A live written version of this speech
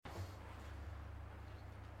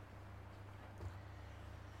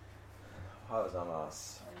おはようございま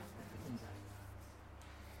す。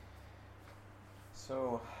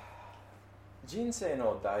人生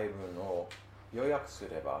の大分を要約す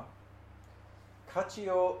れば、価値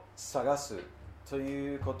を探すと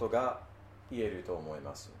いうことが言えると思い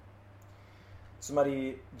ます。つま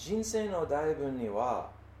り、人生の大分には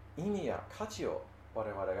意味や価値を我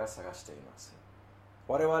々が探しています。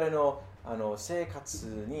我々の生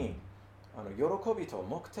活に喜びと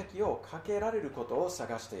目的をかけられることを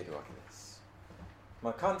探しているわけです。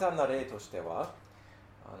簡単な例としては、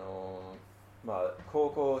高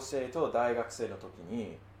校生と大学生の時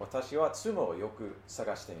に私は妻をよく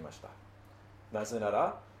探していました。なぜな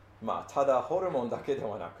ら、ただホルモンだけで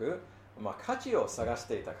はなく、価値を探し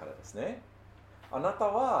ていたからですね。あなた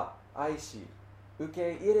は愛し、受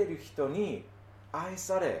け入れる人に愛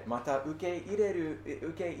され、また受け入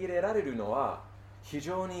れられるのは非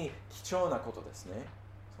常に貴重なことですね。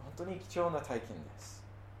本当に貴重な体験です。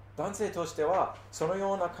男性としてはその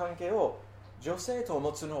ような関係を女性と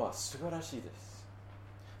持つのは素晴らしいです。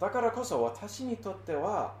だからこそ私にとって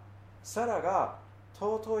はサラが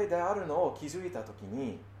尊いであるのを気づいたとき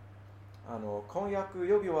に、婚約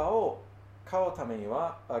指輪を買うために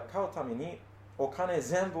お金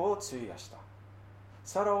全部を費やした。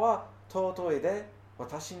サラは尊いで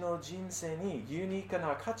私の人生にユニーク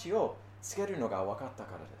な価値をつけるのが分かった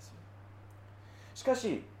からです。しか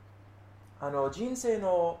し、人生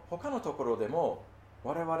の他のところでも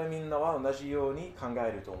我々みんなは同じように考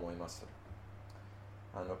えると思います。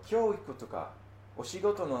教育とかお仕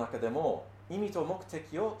事の中でも意味と目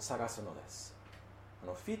的を探すのです。フ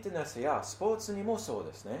ィットネスやスポーツにもそう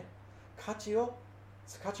ですね。価値の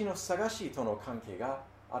探しとの関係が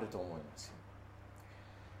あると思います。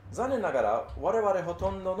残念ながら我々ほと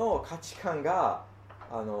んどの価値観が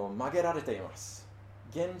曲げられています。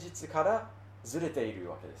現実からずれている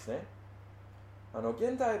わけですね。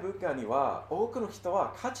現代文化には多くの人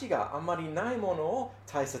は価値があまりないものを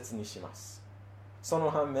大切にします。そ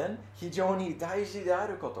の反面、非常に大事であ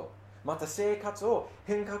ること、また生活を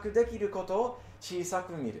変革できることを小さ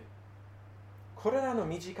く見る。これらの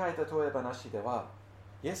短い例え話では、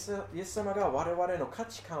イエス様が我々の価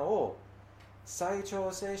値観を再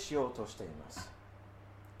調整しようとしています。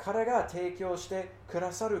彼が提供してく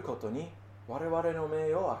ださることに我々の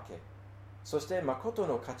目を開け、そして誠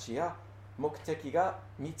の価値や目的が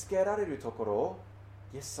見つけられるところを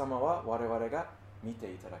イエス様は我々が見て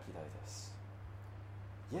いただきたいです。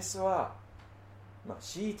イエスは、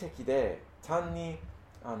恣意的で単に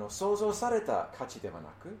創造された価値ではな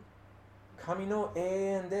く、神の永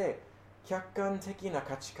遠で客観的な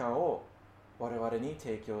価値観を我々に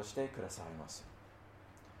提供してくださいます。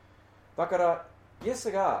だからイエ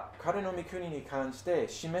スが彼の御国に関して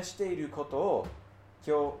示していることを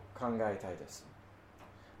今日考えたいです。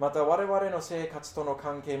また我々の生活との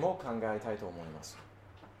関係も考えたいと思います。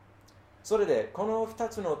それでこの2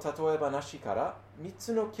つの例え話から3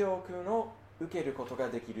つの教訓を受けることが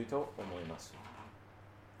できると思います。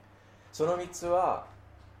その3つは、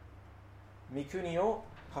御国を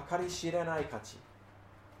計り知れない価値。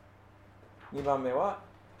2番目は、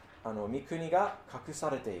御国が隠さ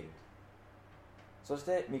れている。そし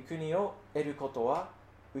て御国を得ることは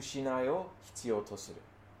失いを必要とする。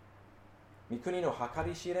御国の計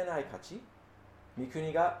り知れない価値、御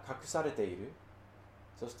国が隠されている。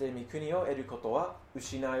そして御国を得ることは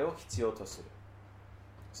失いを必要とする。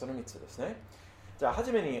その3つですね。じゃあ、は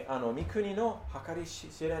じめに御国の計り知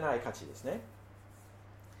れない価値ですね。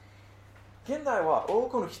現代は多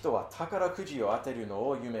くの人は宝くじを当てるの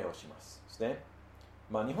を夢をしますですね。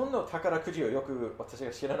日本の宝くじをよく私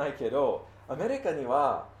が知らないけど、アメリカに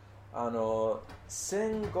は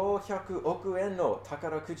1500億円の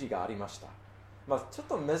宝くじがありました。ちょっ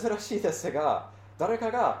と珍しいですが、誰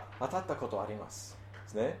かが当たったことありますで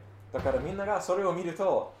すね。だからみんながそれを見る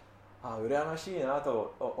と、羨ましいな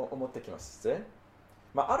と思ってきますですね。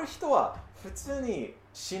ある人は普通に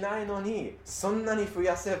しないのにそんなに増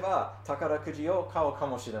やせば宝くじを買うか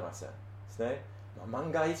もしれませんですね。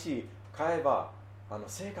万が一買えば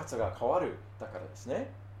生活が変わるだからです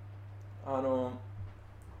ね。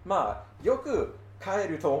よく買え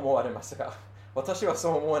ると思われますが、私は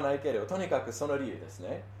そう思わないけれど、とにかくその理由です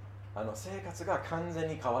ね。生活が完全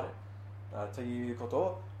に変わるということ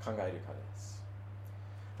を考えるからです。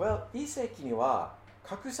いい世紀には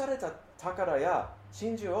隠された宝や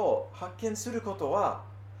真珠を発見することは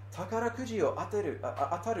宝くじを当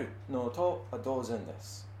たるのと同然で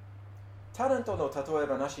す。タレントの例え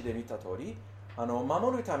話で見た通り、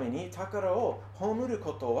守るために宝を葬る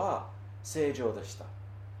ことは正常でした。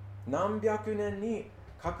何百年に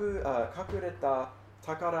隠れた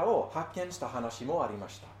宝を発見した話もありま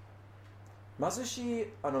した。貧しい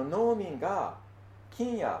農民が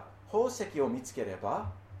金や宝石を見つければ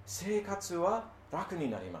生活は楽に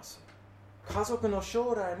なります。家族の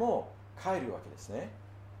将来も変えるわけですね。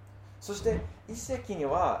そして一石に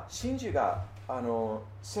は真珠が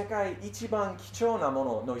世界一番貴重な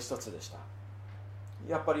ものの一つでした。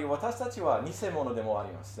やっぱり私たちは偽物でもあ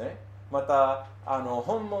りますね。また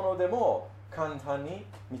本物でも簡単に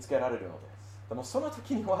見つけられるのです。でもその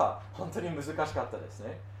時には本当に難しかったです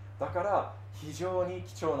ね。だから非常に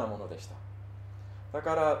貴重なものでした。だ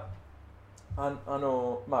から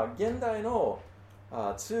現代の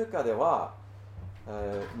通貨では、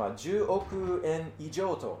10億円以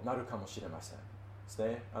上となるかもしれませんです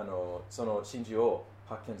ね。その真珠を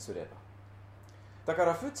発見すれば。だか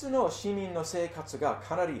ら普通の市民の生活が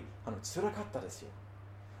かなり辛かったですよ。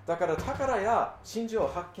だから宝や真珠を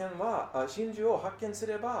発見す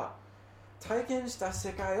れば体験した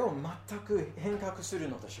世界を全く変革する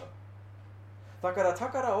のでしょう。だから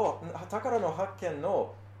宝の発見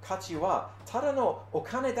の価値はただのお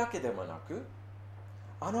金だけでもなく、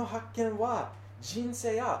発見は人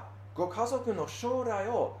生やご家族の将来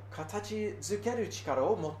を形づける力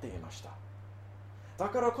を持っていました。だ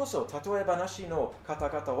からこそ例え話の方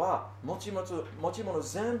々は持ち物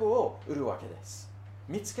全部を売るわけです。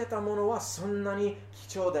見つけたものはそんなに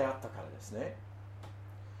貴重であったからですね。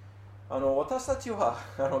私たちは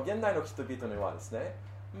現代の人々にはですね、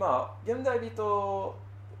現代人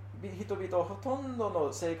々ほとんどの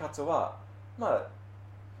生活は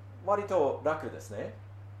割と楽ですね。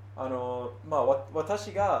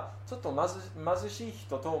私がちょっと貧しい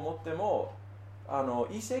人と思っても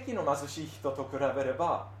1世紀の貧しい人と比べれ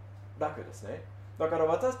ば楽ですね。だから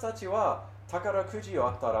私たちは宝くじを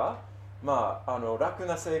あったら、楽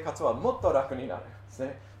な生活はもっと楽になるんです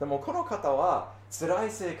ね。でもこの方は辛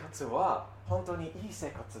い生活は本当にいい生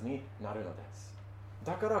活になるのです。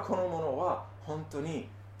だからこのものは本当に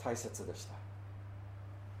大切でした。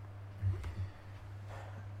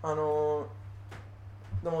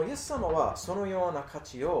でもイエス様はそのような価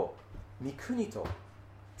値を御国と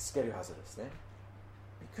つけるはずですね。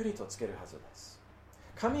御国とつけるはずです。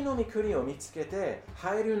神の御国を見つけて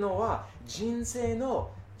入るのは人生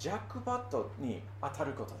のジャックパットに当た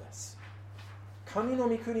ることです。神の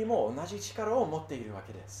御国も同じ力を持っているわ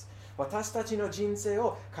けです。私たちの人生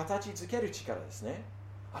を形づける力ですね。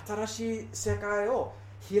新しい世界を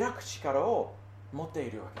開く力を持って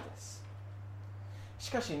いるわけです。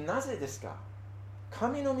しかしなぜですか？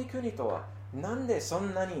神の御国とはなんでそ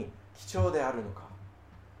んなに貴重であるのか。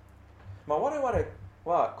我々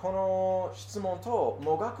はこの質問と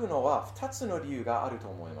もがくのは2つの理由があると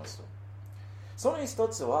思います。その1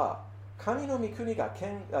つは神の御国が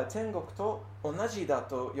天国と同じだ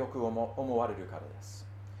とよく思われるからです。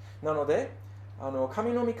なので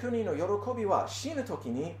神の御国の喜びは死ぬ時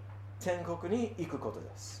に天国に行くことで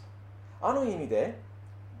す。意味で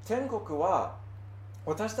天国は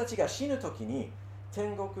私たちが死ぬ時に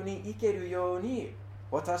天国に行けるように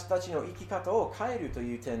私たちの生き方を変えると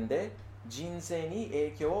いう点で人生に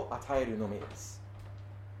影響を与えるのみです。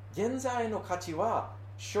現在の価値は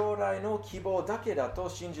将来の希望だけだと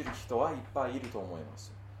信じる人はいっぱいいると思いま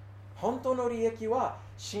す。本当の利益は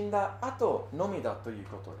死んだ後のみだという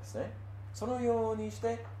ことですね。そのようにし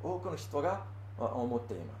て多くの人が思っ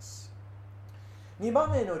ています。2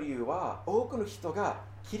番目の理由は多くの人が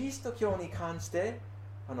キリスト教に関して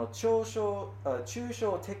抽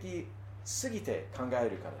象的すぎて考え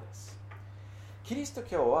るからです。キリスト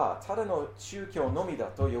教はただの宗教のみだ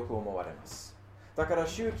とよく思われます。だから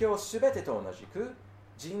宗教すべてと同じく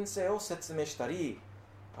人生を説明したり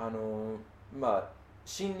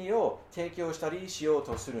真理を提供したりしよう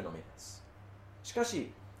とするのみです。しか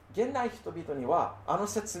し現代人々には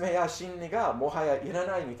説明や真理がもはやいら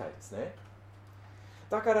ないみたいですね。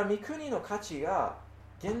だから御国の価値が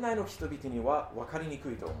現代の人々には分かりに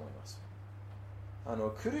くいと思います。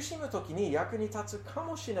苦しむ時に役に立つか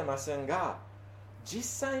もしれませんが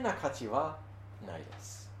実際な価値はないで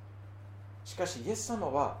す。しかしイエス様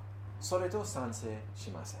はそれと賛成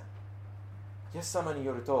しません。イエス様に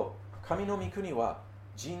よると神の御国は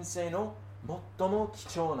人生の最も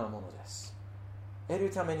貴重なものです。得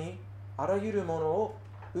るためにあらゆるものを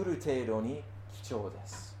売る程度に貴重で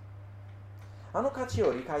す。価値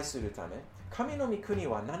を理解するため神の御国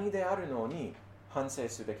は何であるのに反省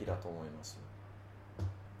すべきだと思います。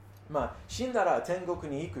死んだら天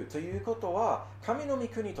国に行くということは神の御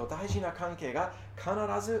国と大事な関係が必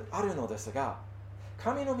ずあるのですが、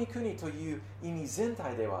神の御国という意味全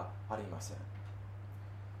体ではありません。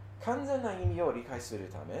完全な意味を理解する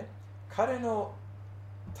ため、彼の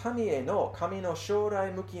民への神の将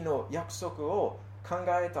来向きの約束を考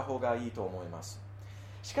えた方がいいと思います。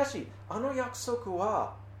しかし、あの約束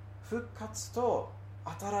は復活と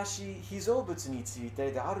新しい被造物につい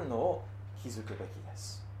てであるのを気づくべきで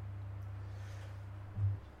す。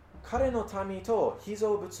彼の民と被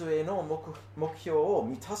造物への目標を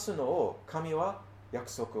満たすのを神は約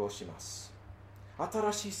束をします。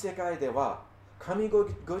新しい世界では神ご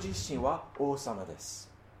自身は王様です。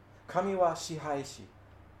神は支配し、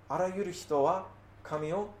あらゆる人は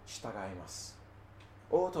神を従います。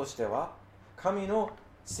王としては神の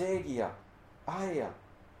正義や愛や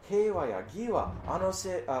平和や義はあの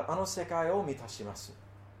世界を満たします。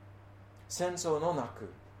戦争のなく、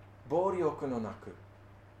暴力のなく、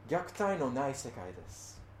虐待のない世界で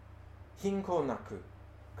す。貧困なく、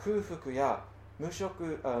空腹や無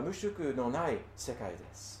宿のない世界で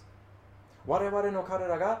す。我々の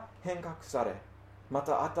体が変革され、ま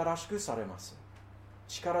た新しくされます。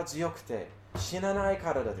力強くて死なない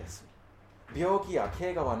体です。病気や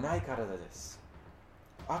怪我はない体です。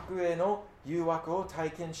悪への誘惑を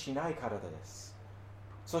体験しない体です。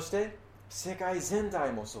そして世界全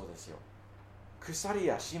体もそうですよ。鎖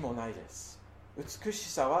や死もないです。美し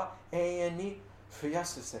さは永遠に増や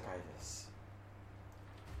す世界です。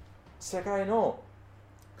世界の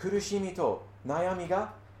苦しみと悩み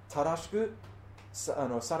が正しく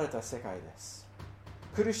された世界です。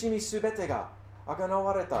苦しみすべてがあがな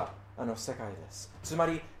われた世界です。つま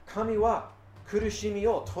り神は苦しみ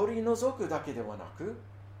を取り除くだけではなく、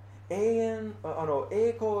栄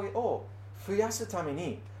光を増やすため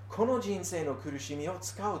にこの人生の苦しみを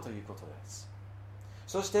使うということです。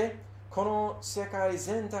そしてこの世界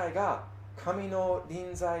全体が神の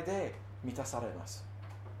臨在で満たされます。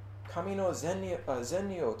神の善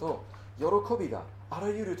良と喜びがあら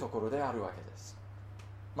ゆるところであるわけです。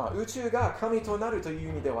宇宙が神となるという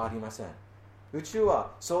意味ではありません。宇宙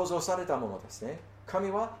は創造されたものですね。神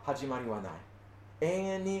は始まりはない。永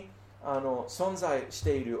遠に存在し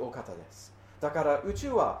ているお方です。だから宇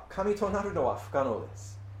宙は神となるのは不可能で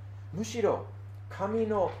す。むしろ神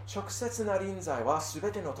の直接な臨在は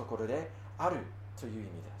全てのところであるという意味で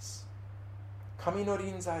す。神の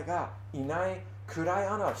臨在がいない暗い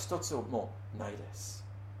穴一つもないです。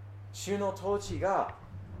主の統治が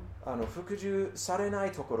服従されな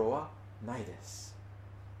いところはないです。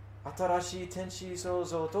新しい天地創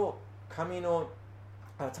造と神の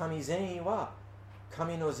民全員は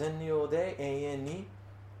神の善良で永遠に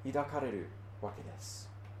抱かれるわけです。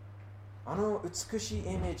あの美しいイ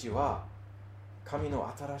メージは神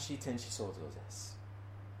の新しい天地創造です。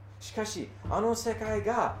しかしあの世界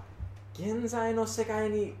が現在の世界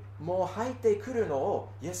にもう入ってくるのを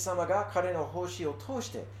イエス様が彼の奉仕を通し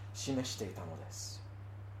て示していたのです。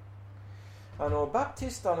バプテ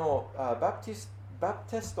スト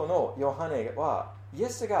のヨハネはイエ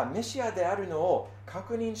スがメシアであるのを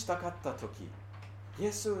確認したかったとき、イ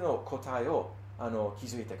エスの答えを気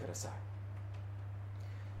づいてください。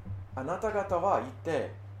あなた方は言っ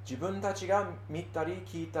て自分たちが見たり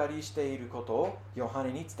聞いたりしていることをヨハ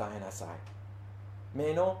ネに伝えなさい。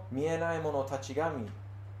目の見えない者たちが見、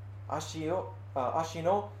足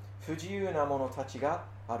の不自由な者たちが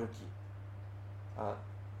歩き、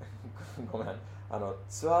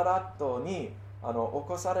ツアラットに起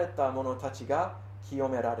こされた者たちが清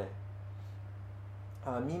められ、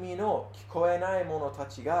耳の聞こえない者た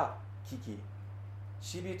ちが聞き、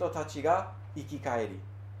死人たちが生き返り、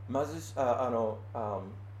貧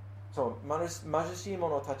しい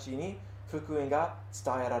者たちに福音が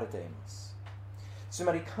伝えられています。つ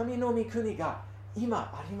まり神の御国が今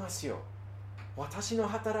ありますよ。私の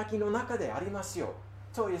働きの中でありますよ。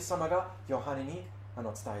とイエス様がヨハネに伝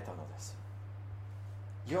えたのです。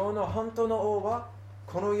世の本当の王は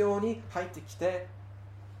この世に入ってきて、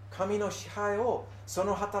神の支配をそ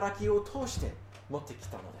の働きを通して持ってき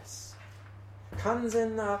たのです。完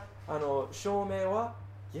全な証明は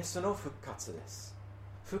イエスの復活です。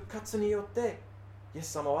復活によってイエ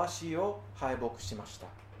ス様は死を敗北しました。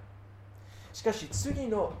しかし次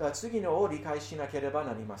のを理解しなければ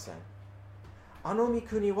なりません。あの御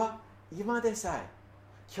国は今でさえ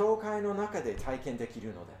教会の中で体験でき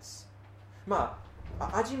るのです。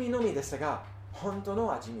味見のみですが本当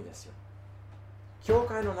の味見ですよ。教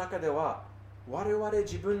会の中では我々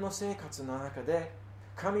自分の生活の中で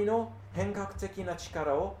神の変革的な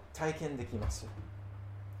力を体験できます。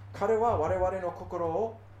彼は我々の心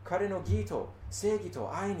を彼の義と正義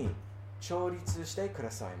と愛に調律してく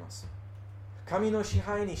ださいます。神の支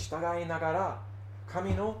配に従いながら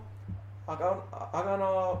神のあが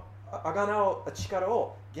なう力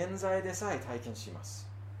を現在でさえ体験します。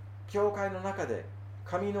教会の中で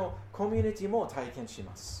神のコミュニティも体験し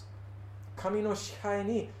ます。神の支配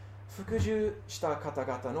に服従した方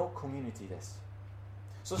々のコミュニティです。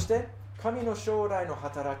そして神の将来の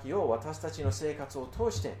働きを私たちの生活を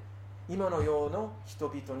通して今の世の人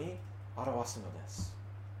々に表すのです。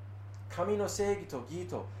神の正義と義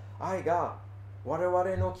と愛が我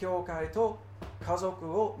々の教会と家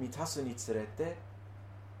族を満たすにつれて、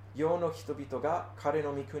世の人々が彼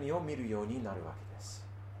の御国を見るようになるわけです。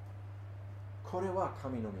これは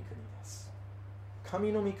神の御国です。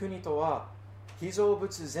神の御国とは、被造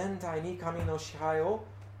物全体に神の支配を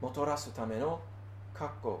もたらすための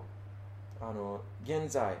過去、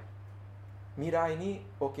現在、未来に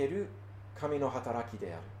おける神の働き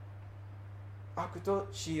である。悪と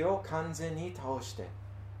死を完全に倒して、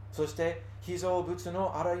そして被造物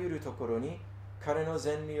のあらゆるところに彼の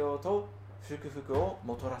善良と祝福を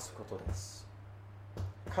もたらすことです。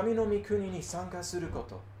神の御国に参加するこ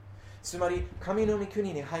と、つまり神の御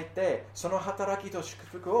国に入ってその働きと祝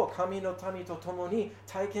福を神の民と共に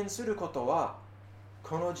体験することは、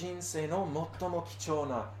この人生の最も貴重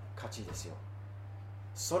な価値ですよ。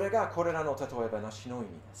それがこれらの例え話の意味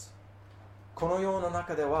です。この世の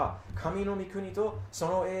中では神の御国とそ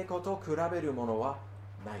の栄光と比べるものは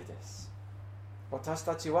ないです。私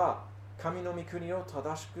たちは神の御国を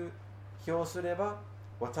正しく評すれば、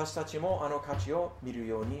私たちもあの価値を見る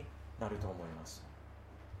ようになると思います。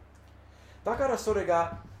だからそれ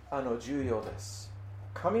が重要です。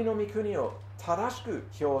神の御国を正しく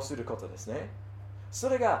評することですね。そ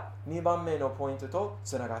れが2番目のポイントと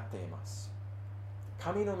つながっています。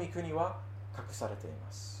神の御国は隠されてい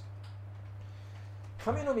ます。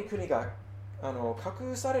神の御国が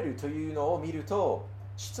隠されるというのを見ると、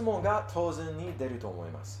質問が当然に出ると思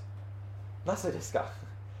います。なぜですか？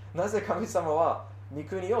なぜ神様は御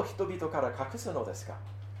国を人々から隠すのですか？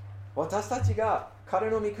私たちが彼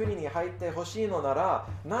の御国に入ってほしいのなら、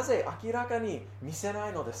なぜ明らかに見せな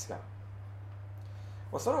いのですか？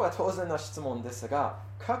それは当然な質問ですが、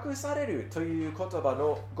隠されるという言葉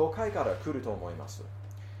の誤解から来ると思います。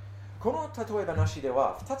この例え話で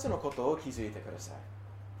は2つのことを気づいてくださ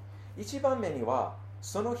い。1番目には、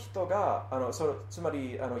その人がつま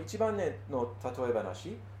り1番目の例え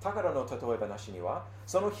話、宝の例え話には、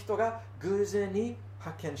その人が偶然に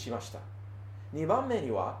発見しました。2番目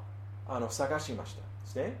には探しましたで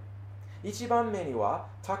すね。1番目には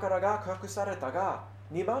宝が隠されたが、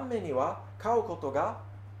2番目には買うことが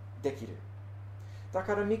できる。だ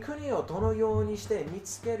から御国をどのようにして見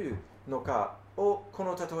つけるのかをこ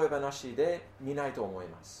の例え話で見ないと思い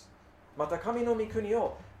ます。また神の御国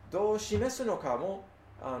をどう示すのかも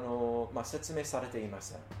説明されていま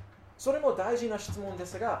せん。それも大事な質問で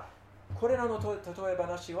すが、これらの例え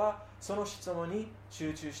話はその質問に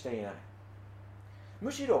集中していない。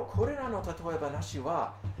むしろこれらの例え話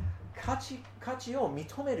は価値を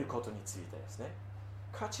認めることについてですね。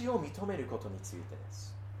価値を認めることについてで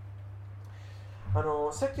す。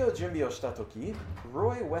説教準備をしたとき、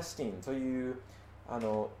ロイ・ウェスティンという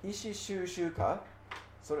石収集家、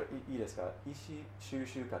それいいですか？石収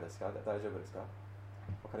集家ですか？大丈夫ですか？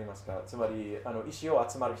わかりますか？つまり石を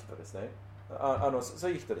集まる人ですね。そ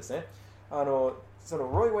ういう人ですね。そ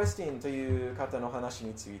のロイ・ウェスティンという方の話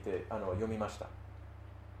について読みました。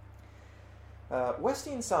ウェステ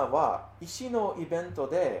ィンさんは石のイベント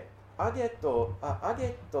でアゲッ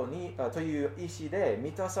トにという石で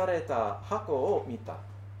満たされた箱を見た。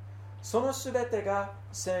そのすべてが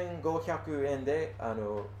1500円で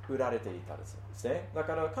売られていたんですね。だ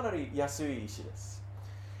からかなり安い石です。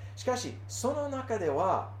しかしその中で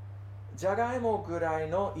はジャガイモぐらい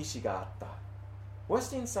の石があった。ウェス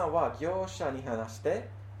ティンさんは業者に話して、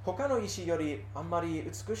他の石よりあんまり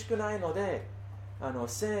美しくないので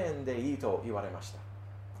1000円でいいと言われました。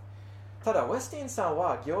ただウェスティンさん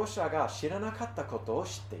は業者が知らなかったことを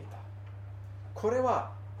知っていた。これ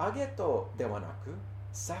はアゲットではなく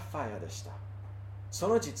サファイアでした。そ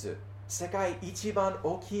の実、世界一番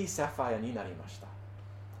大きいサファイアになりました。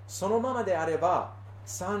そのままであれば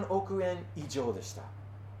3億円以上でした。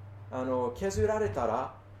削られた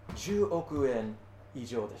ら10億円以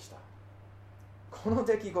上でした。この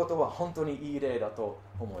出来事は本当にいい例だと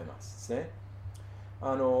思いますね。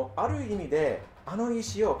ある意味で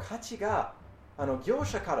石を価値が業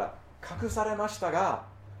者から隠されましたが、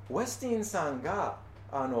ウェスティンさんが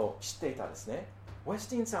知っていたですね。ウェス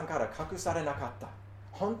ティンさんから隠されなかった。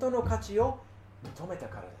本当の価値を認めた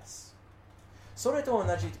からです。それと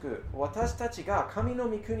同じく私たちが神の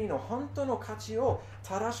御国の本当の価値を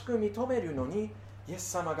正しく認めるのにイエス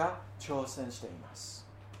様が挑戦しています。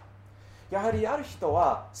やはりある人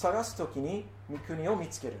は探すときに御国を見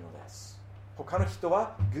つけるのです。他の人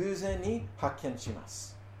は偶然に発見しま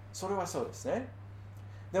す。それはそうですね。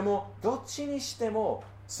でもどっちにしても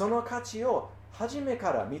その価値を初め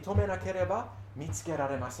から認めなければ見つけら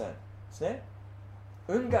れませんですね。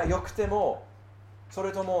運が良くても、そ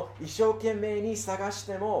れとも一生懸命に探し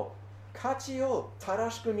ても、価値を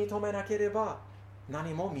正しく認めなければ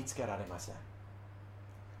何も見つけられません。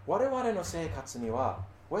我々の生活には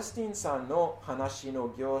ウェスティンさんの話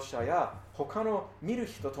の業者や他の見る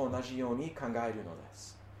人と同じように考えるので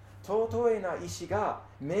す。尊いな石が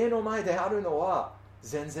目の前であるのは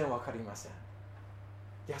全然わかりません。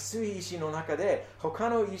安い石の中で他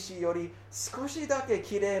の石より少しだけ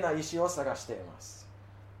きれいな石を探しています。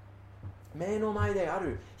目の前であ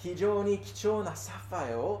る非常に貴重なサフ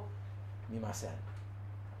ァイアを見ません。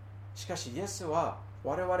しかしイエスは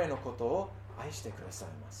我々のことを愛してください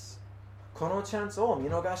ます。このチャンスを見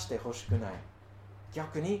逃してほしくない。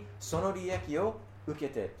逆にその利益を受け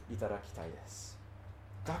ていただきたいです。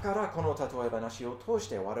だからこの例え話を通し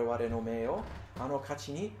て我々の目をあの価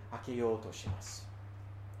値に開けようとします。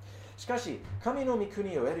しかし神の御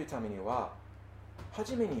国を得るためには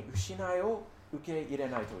初めに失いを受け入れ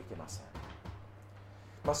ないといけません。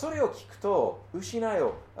それを聞くと失い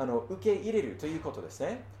を受け入れるということです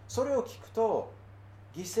ね。それを聞くと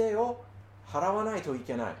犠牲を払わないとい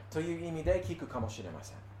けないという意味で聞くかもしれま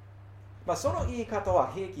せん。その言い方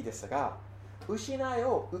は平気ですが、失い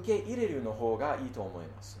を受け入れるの方がいいと思い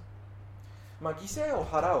ます。犠牲を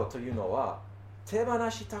払うというのは手放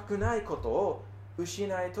したくないことを失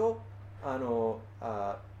いと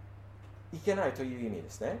いけないという意味で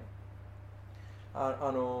すね。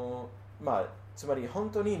つまり本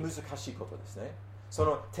当に難しいことですね。そ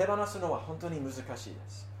の手放すのは本当に難しいで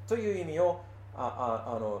すという意味を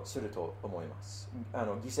すると思います。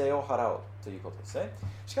犠牲を払うということですね。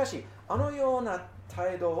しかしあのような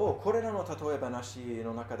態度をこれらの例え話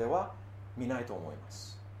の中では見ないと思いま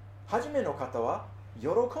す。初めの方は喜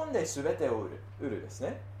んで全てを売るです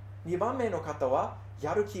ね。2番目の方は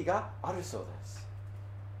やる気があるそうです。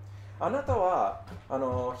あなたは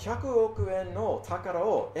100億円の宝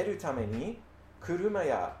を得るために車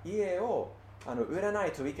や家を売らな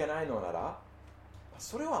いといけないのなら、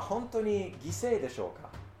それは本当に犠牲でしょ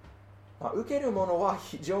うか。受けるものは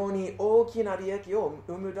非常に大きな利益を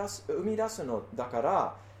生み出すのだか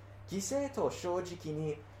ら、犠牲と正直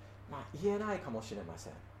に、言えないかもしれませ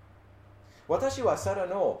ん。私はサラ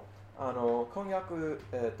の婚約、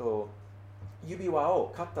指輪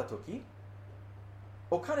を買ったとき、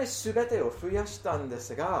お金すべてを増やしたんで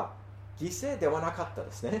すが、犠牲ではなかった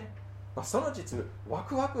ですね。その実、ワ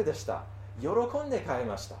クワクでした。喜んで買い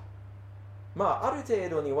ました。ある程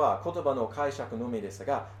度には言葉の解釈のみです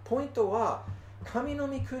が、ポイントは神の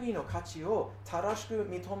御国の価値を正しく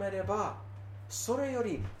認めれば、それよ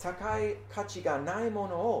り高い価値がないも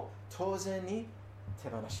のを当然に手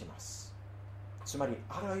放します。つまり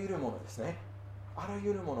あらゆるものですね。あら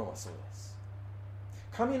ゆるものはそうです。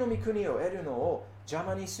神の御国を得るのを邪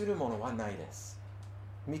魔にするものはないです。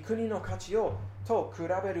御国の価値と比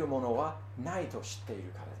べるものはないと知っている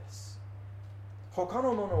からです。他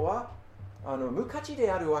のものは無価値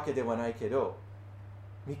であるわけではないけど、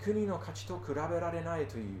御国の価値と比べられない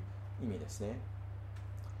という意味ですね。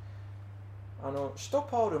使徒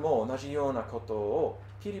パウルも同じようなことを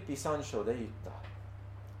ピリピ3章で言った。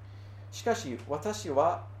しかし私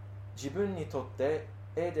は自分にとって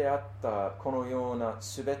栄であったこのような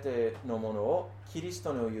すべてのものをキリス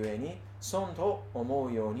トのゆえに損と思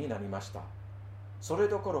うようになりました。それ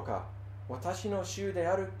どころか私の主で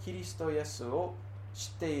あるキリストイエスを知っ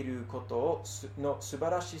ていることの素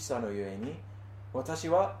晴らしさのゆえに、私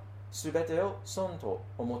はすべてを損と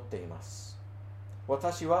思っています。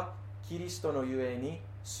私はキリストのゆえに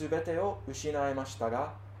すべてを失いました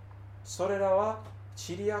が、それらは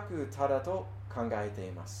ちりやくただと考えて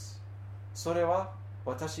います。それは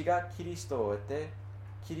私がキリストを得て、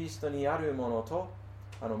キリストにあるものと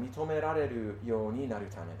認められるようになる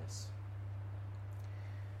ためです。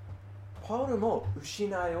パウルも失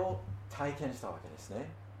いを体験したわけですね。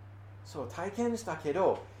そう、体験したけ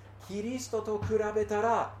ど、キリストと比べた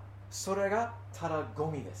ら、それがただ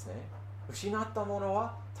ゴミですね。失ったもの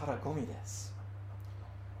はただゴミです。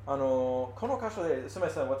この箇所で、すみ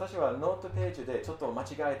ません、私はノートページでちょっと間違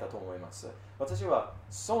えたと思います。私は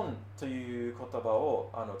損という言葉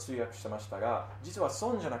を通訳してましたが、実は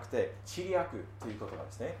損じゃなくて、ちりやくという言葉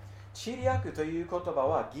ですね。ちりやくという言葉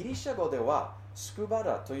は、ギリシャ語ではスクバ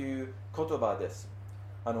ラという言葉です。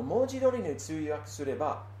文字通りに通訳すれ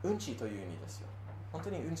ばうんちという意味ですよ。本当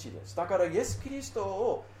にうんちです。だからイエス・キリスト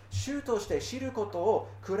を主として知ることを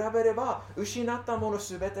比べれば、失ったもの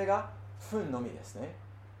すべてが糞のみですね。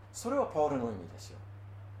それはパウルの意味ですよ。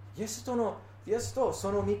イエスと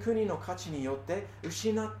その御国の価値によって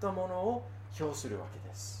失ったものを評するわけ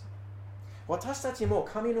です。私たちも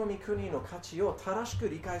神の御国の価値を正しく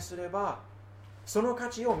理解すれば、その価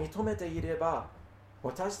値を認めていれば、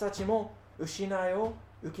私たちも失いを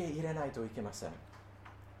受け入れないといけません。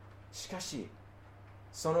しかし、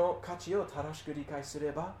その価値を正しく理解す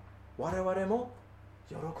れば、我々も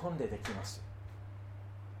喜んでできます。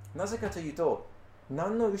なぜかというと、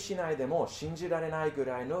何の失いでも信じられないぐ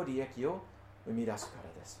らいの利益を生み出すから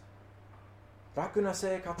です。楽な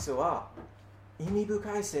生活は意味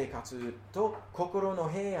深い生活と心の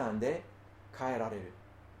平安で変えられる。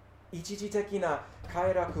一時的な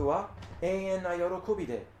快楽は永遠な喜び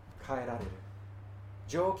で変えられる。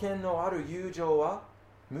条件のある友情は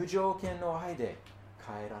無条件の愛で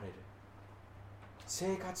変えられる。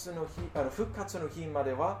復活の日ま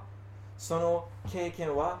ではその経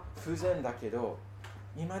験は不全だけど、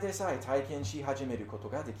今でさえ体験し始めること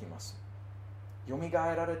ができます。よみ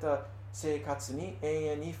がえられた生活に永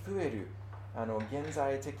遠に増える現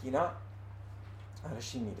在的な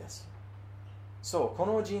真理です。そう、こ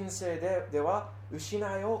の人生では失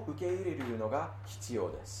いを受け入れるのが必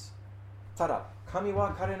要です。ただ、神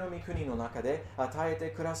は彼の御国の中で与えて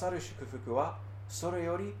くださる祝福はそれ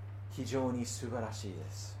より非常に素晴らしい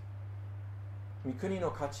です。御国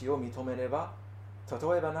の価値を認めれば、例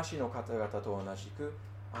えばなしの方々と同じく、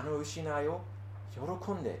失いを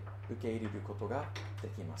喜んで受け入れることがで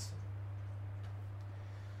きます。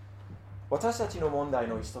私たちの問題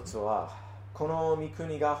の一つは、この御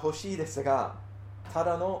国が欲しいですが、た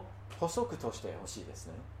だの補足として欲しいです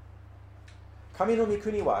ね。神の御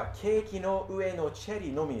国はケーキの上のチェリ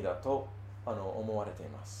ーのみだと思われてい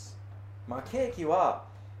ます。ケーキは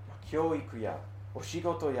教育やお仕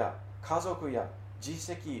事や家族や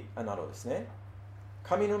実績などですね。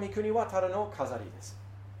神の御国はただの飾りです。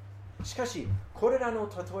しかし、これらの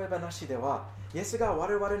例え話では、イエスが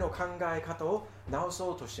我々の考え方を直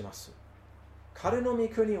そうとします。彼の御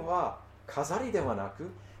国は飾りではなく、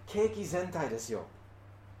ケーキ全体ですよ。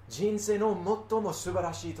人生の最も素晴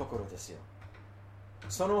らしいところですよ。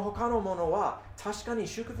その他のものは確かに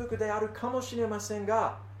祝福であるかもしれません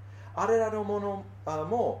が、あれらのもの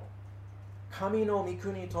も神の御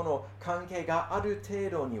国との関係がある程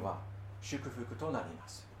度には祝福となりま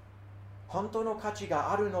す。本当の価値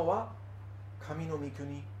があるのは神の御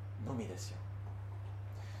国のみですよ。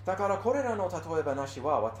だからこれらの例え話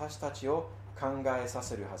は私たちを考えさ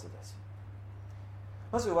せるはずです。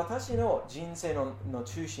まず私の人生の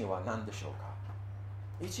中心は何でしょうか。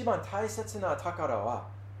一番大切な宝は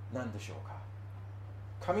何でしょうか。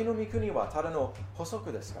神の御国はただの補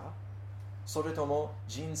足ですか、それとも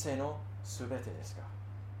人生のすべてですか。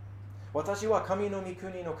私は神の御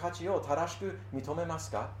国の価値を正しく認めま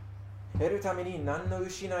すか。得るために何の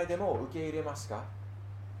失いでも受け入れますか。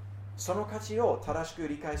その価値を正しく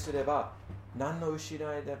理解すれば何の失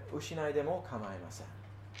いでも構いません。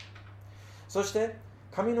そして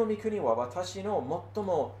神の御国は私の最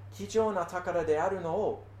も貴重な宝であるの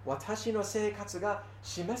を私の生活が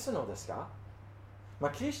示すのですか。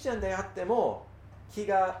キリスチャンであっても気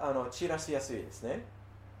が散らしやすいですね。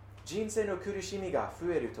人生の苦しみが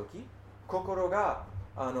増えるとき、心が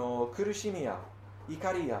苦しみや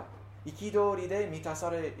怒りや憤りで満たさ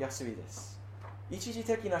れやすいです。一時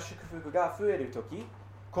的な祝福が増えるとき、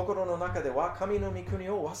心の中では神の御国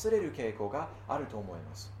を忘れる傾向があると思い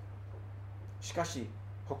ます。しかし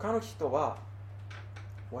他の人は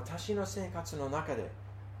私の生活の中で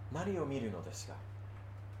何を見るのですか。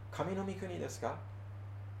神の御国ですか。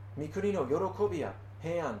御国の喜びや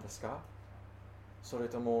平安ですか、それ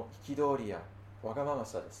とも憤りやわがまま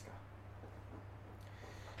さですか。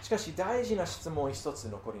しかし大事な質問一つ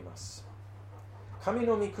残ります。神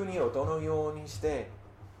の御国をどのようにして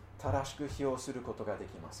正しく批評することがで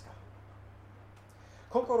きますか。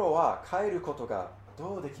心は変えることが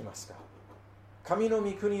どうできますか。神の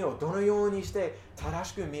御国をどのようにして正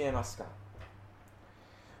しく見えますか。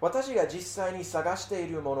私が実際に探してい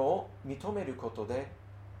るものを認めることで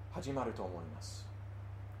始まると思います。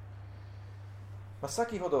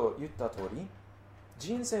先ほど言った通り、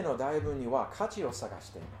人生の大部分には価値を探し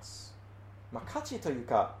ています。価値という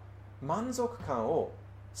か満足感を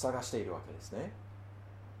探しているわけですね。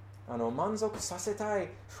満足させたい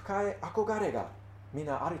深い憧れがみん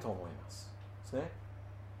なあると思いますですね。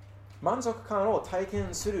満足感を体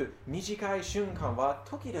験する短い瞬間は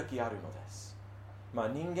時々あるのです。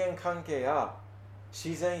人間関係や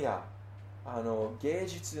自然や芸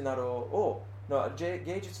術など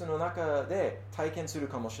芸術の中で体験する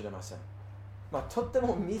かもしれません。とって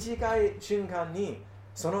も短い瞬間に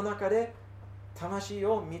その中で魂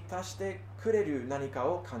を満たしてくれる何か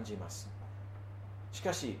を感じます。し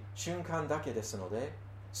かし瞬間だけですので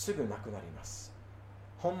すぐなくなります。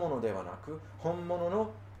本物ではなく本物の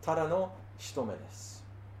ただの一目です。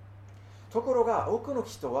ところが多くの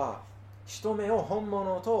人は一目を本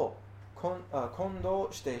物と混同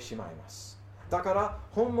してしまいます。だから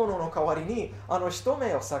本物の代わりに一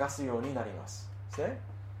目を探すようになります。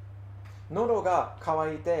喉が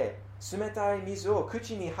渇いて冷たい水を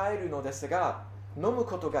口に入るのですが、飲む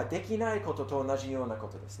ことができないことと同じようなこ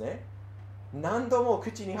とですね。何度も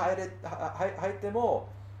口に入っても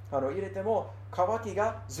入れても渇き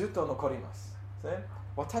がずっと残ります。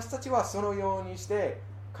私たちはそのようにして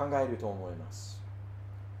考えると思います。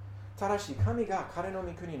ただし神が彼の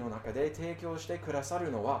御国の中で提供してくださ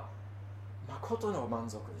るのは誠の満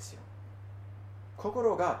足ですよ。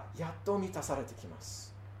心がやっと満たされてきま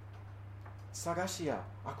す。探しや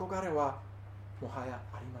憧れはもはや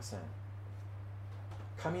ありません。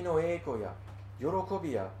神の栄光や喜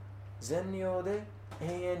びや善良で永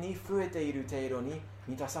遠に増えている程度に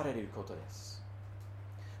満たされることです。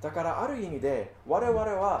だからある意味で我々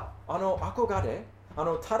は憧れ、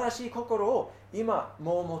正しい心を今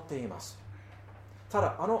も持っています。た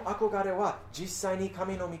だ憧れは実際に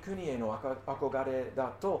神の御国への憧れだ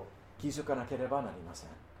と気づかなければなりません。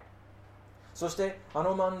そして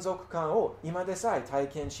満足感を今でさえ体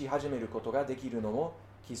験し始めることができるのも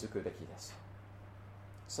気づくべきです。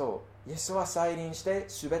そう、イエスは再臨して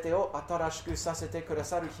全てを新しくさせてくだ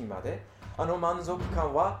さる日まで満足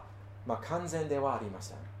感は、完全ではありま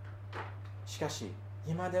せん。しかし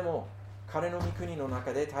今でも彼の御国の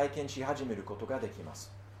中で体験し始めることができま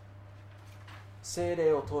す。聖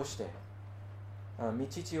霊を通して御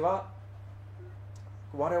父は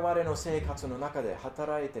我々の生活の中で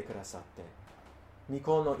働いてくださって、御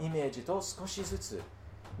子のイメージと少しずつ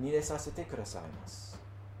似れさせてくださいます。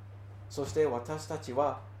そして私たち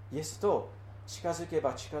はイエスと近づけ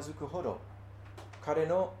ば近づくほど彼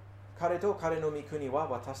と彼の御国は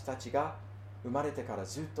私たちが生まれてから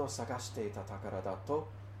ずっと探していた宝だと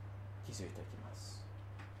気づいてきます。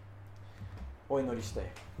お祈りし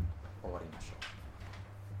て終わりましょう。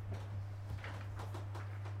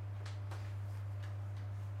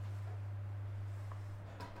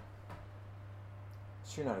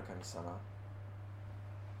主なる神様、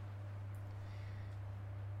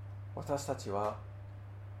私たちは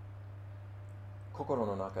心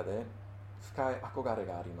の中で深い憧れ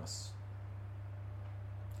があります。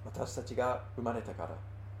私たちが生まれてから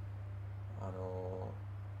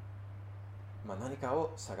何か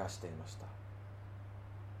を探していました。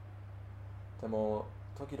でも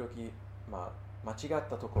時々、間違っ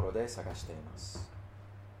たところで探しています。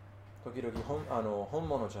時々本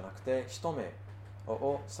物じゃなくて一目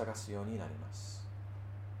を探すようになります。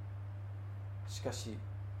しかし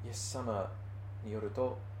イエス様による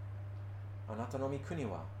と、あなたの御国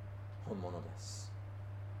は本物です。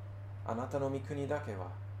あなたの御国だけは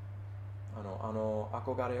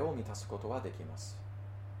憧れを満たすことはできます。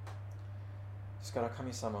ですから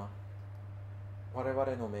神様、我々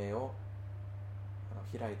の目を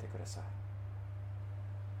開いてください。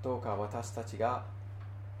どうか私たちが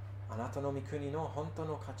あなたの御国の本当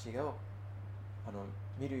の価値を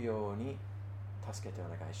見るように助けてお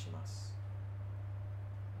願いします。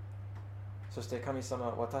そして神様、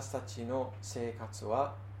私たちの生活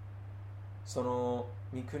はその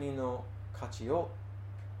御国の価値を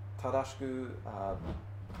正しく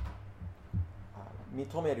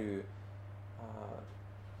認める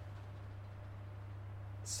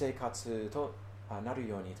生活となる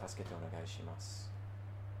ように助けてお願いします。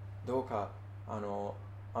どうかあ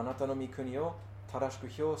なたの御国を正しく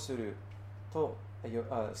評する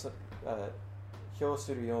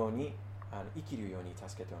ように生きるように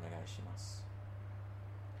助けてお願いします。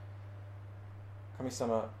神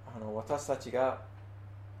様、私たちが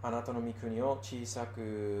あなたの御国を小さ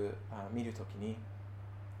く見るときに、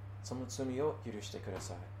その罪を許してくだ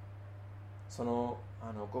さい。その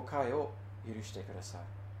誤解を許してください。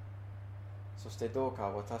そしてどうか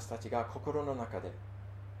私たちが心の中で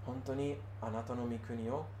本当にあなたの御国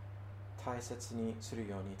を大切にする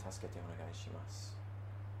ように助けてお願いします。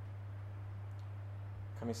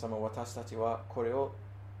神様、私たちはこれを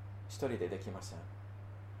一人でできません。で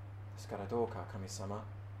すからどうか神様、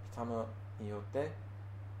御霊によって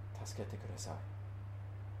助けてください。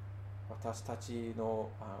私たちの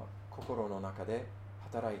心の中で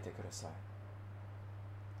働いてください。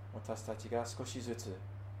私たちが少しずつ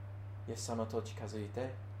イエス様と近づい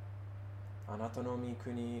て、あなたの御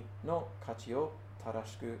国の価値を正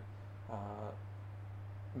しく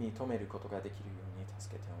認めることができるように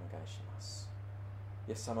助けてお願いします。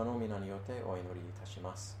イエス様の皆によってお祈りいたし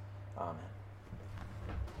ます。アーメン。